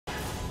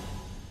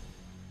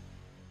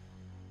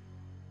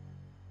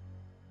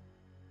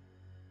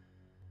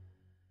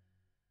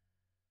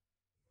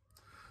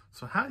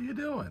So how you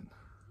doing?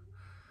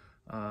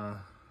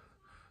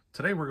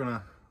 Today we're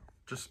gonna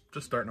just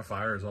starting a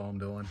fire is all I'm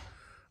doing.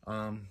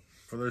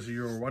 For those of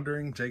you who are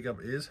wondering, Jacob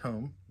is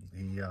home.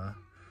 He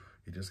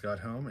just got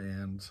home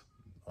and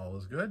all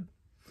is good.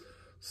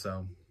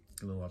 So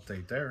a little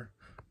update there.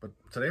 But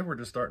today we're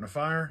just starting a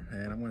fire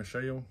and I'm going to show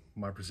you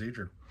my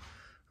procedure.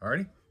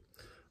 Alrighty.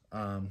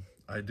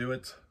 I do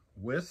it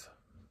with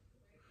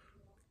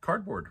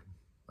cardboard.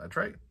 That's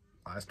right.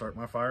 I start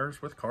my fires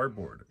with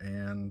cardboard,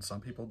 and some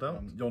people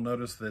don't. You'll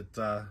notice that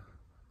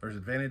there's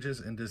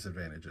advantages and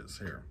disadvantages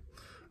here.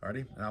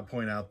 Alrighty, and I'll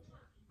point out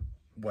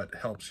what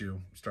helps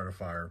you start a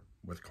fire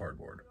with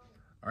cardboard.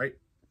 Alright.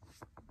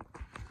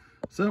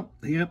 So,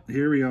 yep,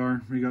 here we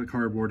are. We got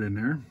cardboard in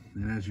there,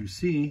 and as you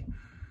see,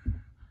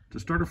 to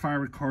start a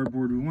fire with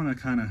cardboard, we want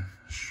to kind of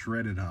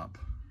shred it up.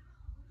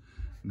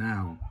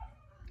 Now,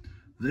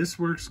 this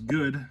works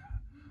good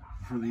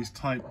for these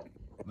type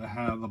that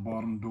have the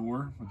bottom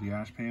door with the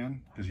ash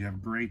pan, because you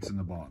have grates in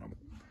the bottom.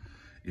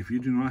 If you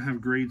do not have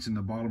grates in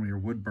the bottom of your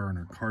wood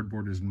burner,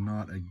 cardboard is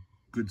not a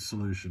good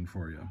solution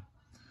for you.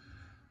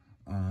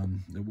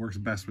 It works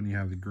best when you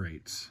have the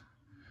grates.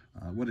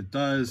 What it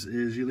does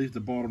is you leave the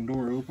bottom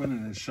door open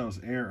and it shoves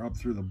air up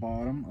through the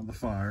bottom of the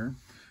fire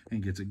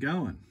and gets it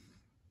going.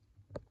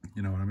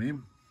 You know what I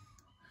mean?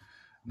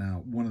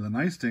 Now, one of the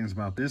nice things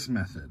about this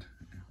method,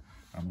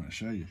 I'm going to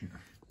show you here.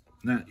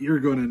 Now, you're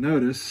going to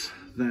notice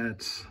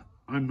that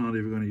I'm not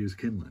even going to use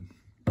kindling.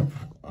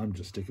 I'm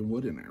just sticking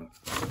wood in there,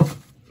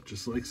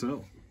 just like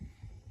so.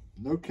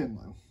 No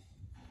kindling.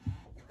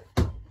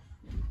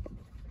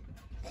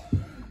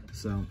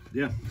 So,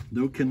 yeah,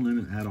 no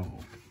kindling at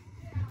all.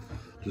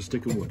 Just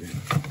sticking wood in.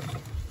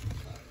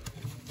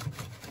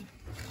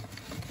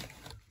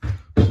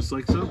 Just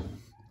like so.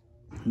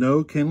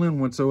 No kindling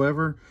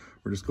whatsoever.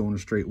 We're just going to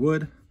straight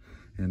wood.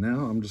 And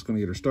now I'm just going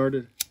to get her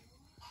started.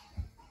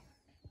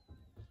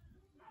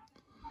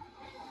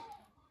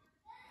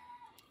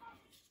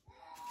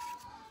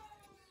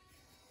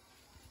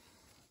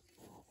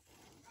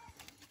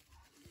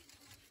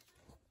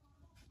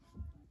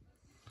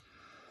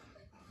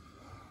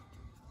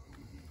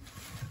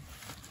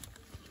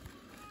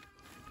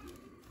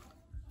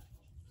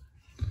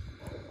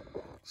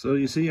 So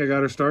you see, I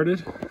got her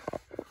started.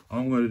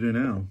 All I'm going to do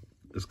now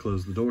is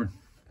close the door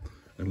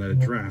and let it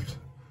draft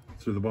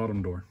through the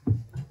bottom door.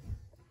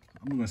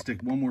 I'm going to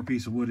stick one more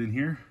piece of wood in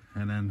here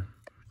and then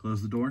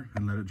close the door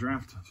and let it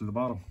draft through the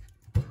bottom.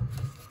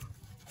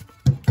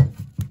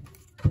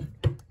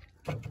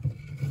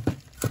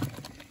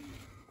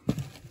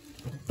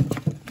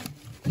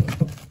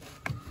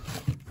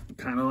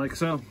 Kind of like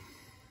so.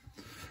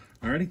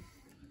 Alrighty.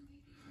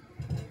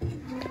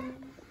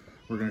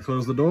 We're going to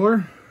close the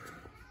door.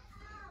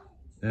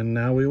 And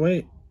now we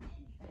wait.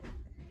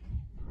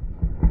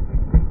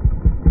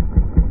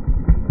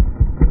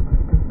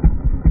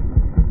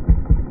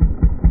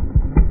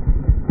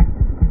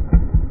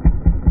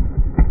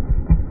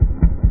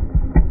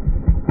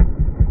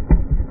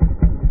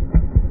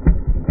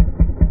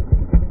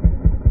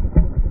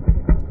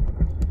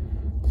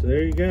 So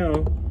there you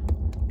go.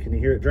 Can you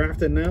hear it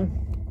drafting now?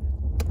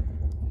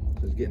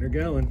 Just getting her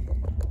going.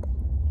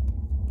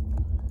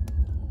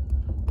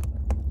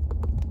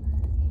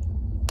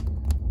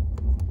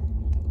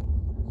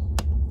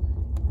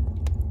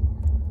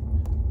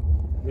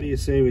 What do you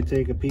say we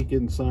take a peek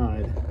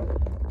inside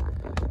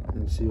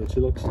and see what she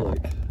looks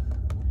like?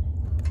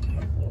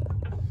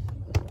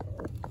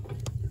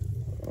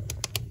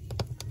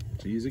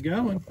 She's a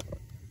going.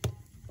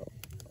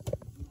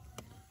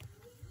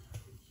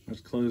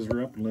 Let's close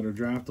her up and let her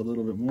draft a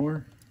little bit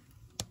more.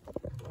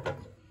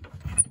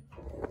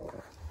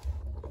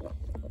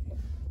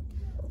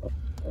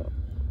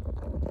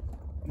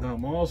 Now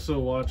I'm also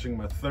watching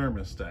my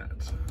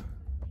thermostat.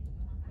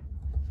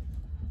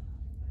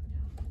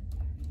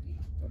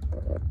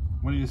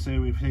 What do you say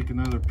we take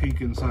another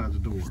peek inside the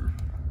door?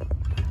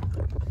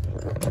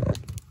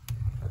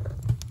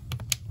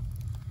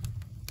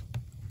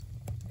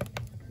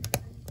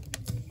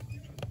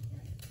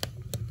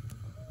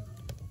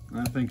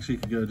 I think she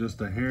could go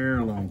just a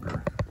hair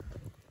longer.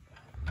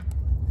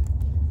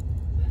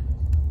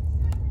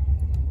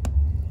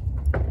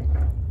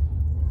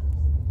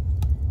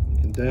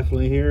 You can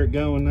definitely hear it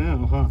going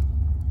now, huh?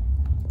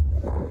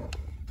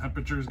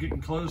 Temperature is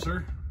getting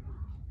closer.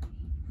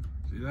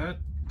 See that?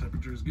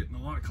 Temperature is getting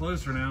a lot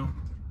closer now.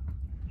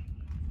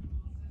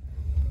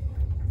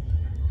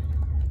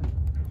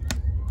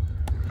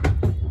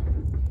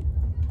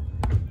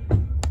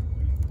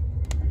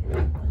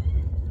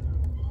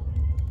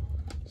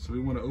 So we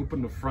want to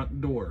open the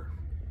front door.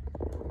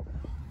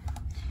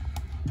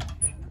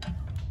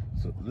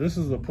 So this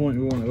is the point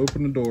we want to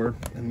open the door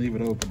and leave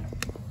it open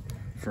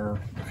for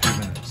a few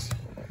minutes.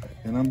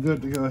 And I'm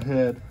good to go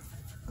ahead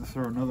and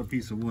throw another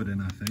piece of wood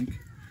in, I think.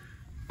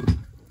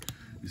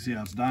 You see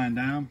how it's dying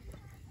down?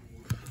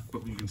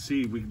 But you can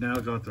see we've now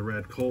got the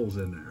red coals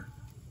in there.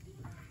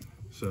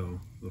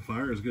 So the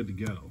fire is good to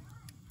go.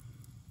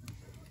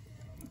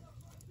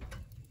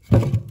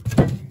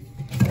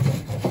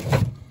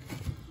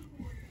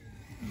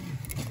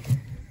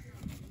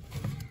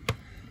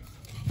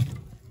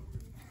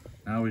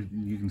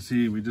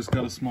 see, we just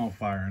got a small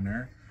fire in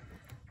there.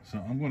 So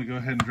I'm going to go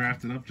ahead and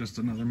draft it up just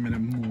another minute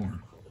more.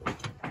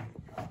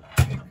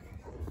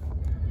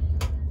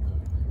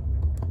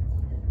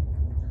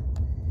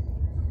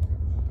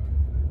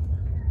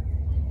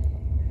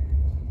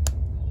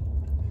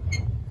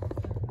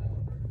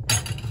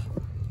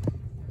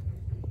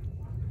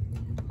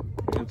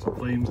 Got some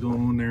flames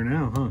going on there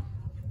now, huh?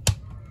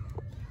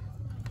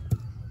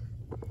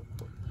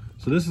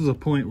 So this is a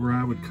point where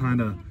I would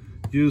kind of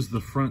use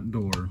the front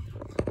door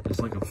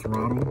as like a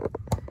throttle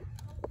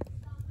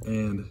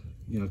and,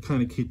 you know,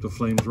 kind of keep the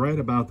flames right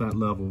about that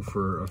level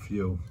for a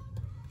few,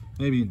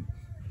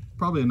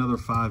 probably another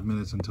 5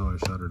 minutes until I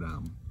shut her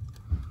down.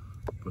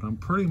 But I'm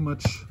pretty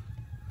much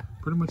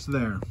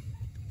there.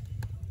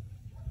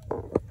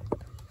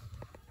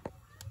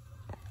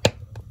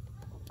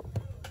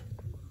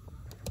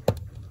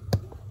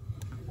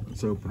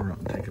 Let's open her up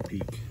and take a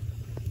peek.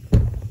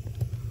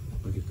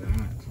 Look at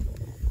that.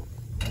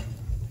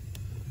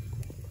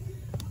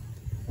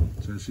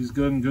 So she's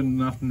good and good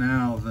enough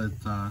now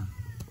that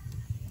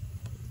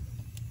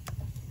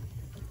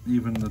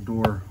even the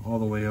door all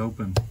the way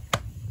open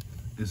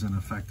isn't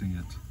affecting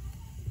it,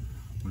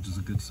 which is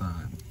a good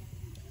sign.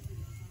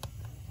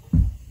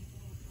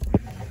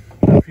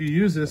 Now, if you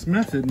use this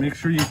method, make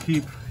sure you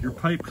keep your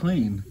pipe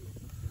clean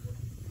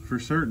for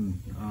certain.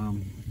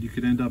 You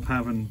could end up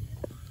having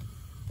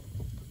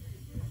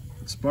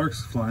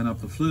sparks flying up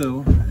the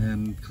flue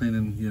and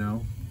cleaning, you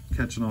know,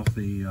 catching off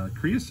the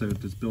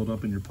creosote that's built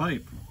up in your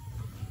pipe.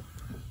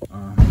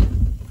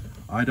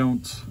 I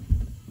don't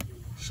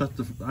shut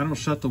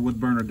the wood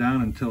burner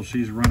down until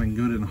she's running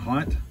good and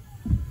hot.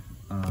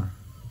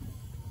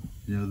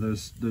 You know,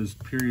 those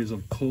periods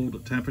of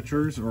cold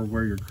temperatures are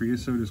where your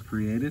creosote is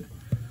created.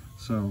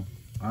 So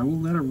I will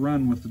let it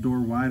run with the door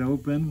wide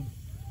open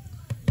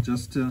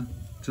just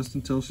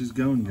until she's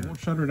going good. I won't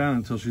shut her down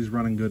until she's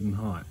running good and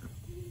hot.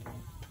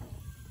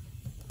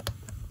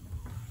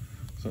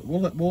 So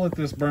we'll let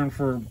this burn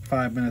for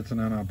 5 minutes and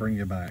then I'll bring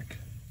you back.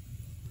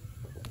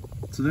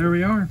 So there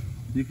we are.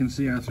 You can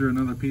see I threw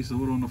another piece of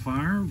wood on the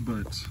fire,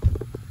 but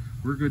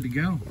we're good to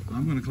go.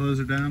 I'm going to close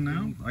her down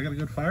now. I got a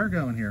good fire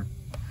going here.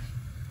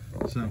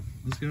 So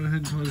let's go ahead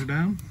and close her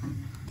down.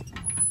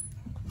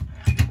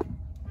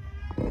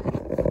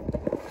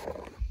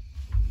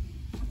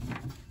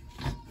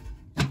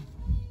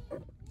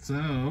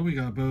 So we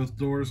got both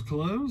doors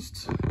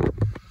closed.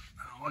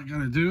 All I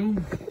gotta do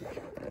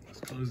is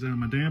close down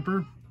my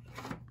damper.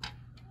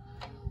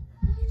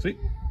 See,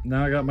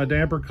 now I got my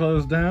damper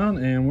closed down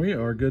and we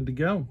are good to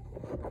go.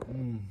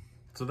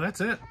 So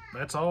that's it.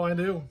 That's all I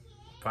do.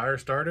 Fire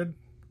started,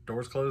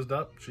 doors closed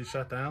up, she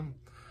shut down,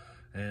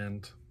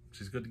 and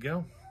she's good to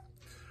go.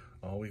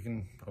 All we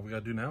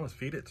gotta do now is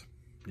feed it,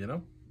 you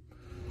know?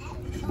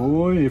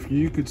 Boy, if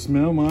you could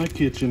smell my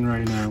kitchen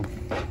right now.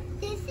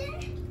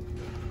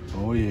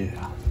 Oh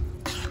yeah.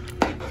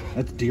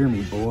 That's deer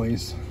meat,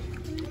 boys.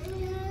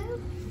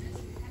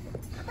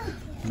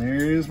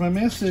 There's my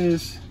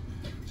missus.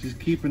 She's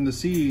keeping the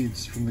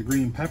seeds from the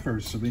green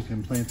peppers so we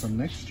can plant them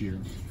next year.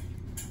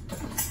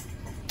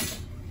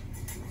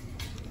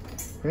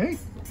 Right?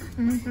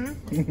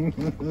 Mm-hmm.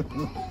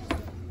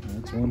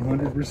 That's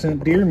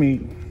 100% deer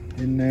meat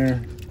in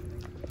there.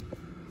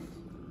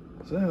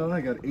 So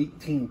I got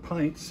 18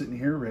 pints sitting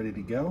here ready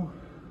to go.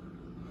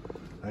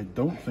 I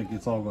don't think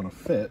it's all going to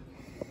fit,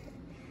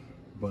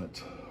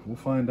 but we'll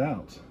find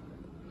out.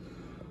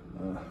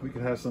 We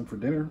could have some for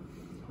dinner,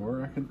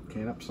 or I could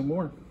can up some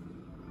more.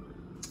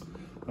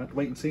 I'll have to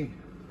wait and see.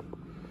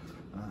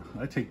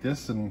 I take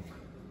this and,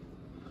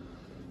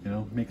 you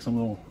know, make some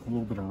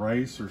little bit of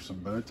rice or some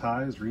bow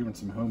ties or even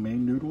some homemade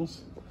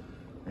noodles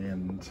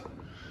and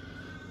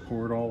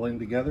pour it all in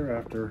together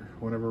after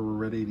whenever we're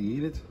ready to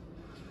eat it,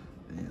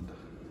 and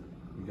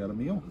we got a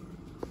meal,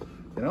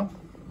 you know.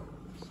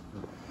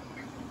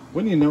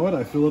 When you know it,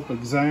 I fill up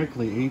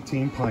exactly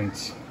 18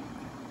 pints.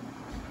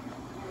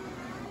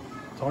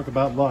 Talk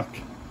about luck.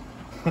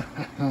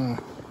 All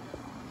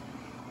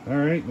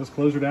right, let's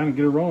close her down and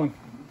get her rolling.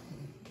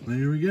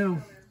 There we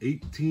go,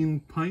 18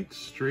 pints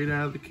straight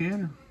out of the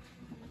canner.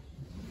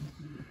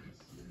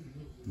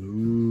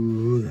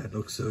 Ooh, that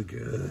looks so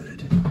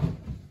good.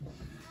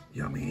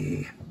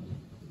 Yummy.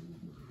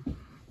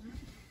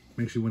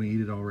 Makes you want to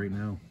eat it all right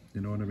now.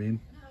 You know what I mean?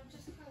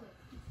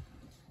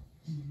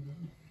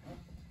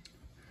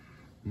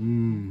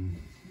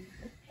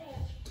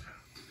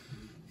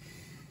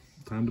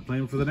 Time to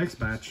plan for the next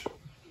batch.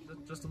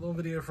 Just a little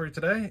video for you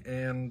today,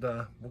 and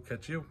we'll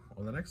catch you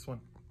on the next one.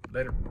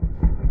 Later.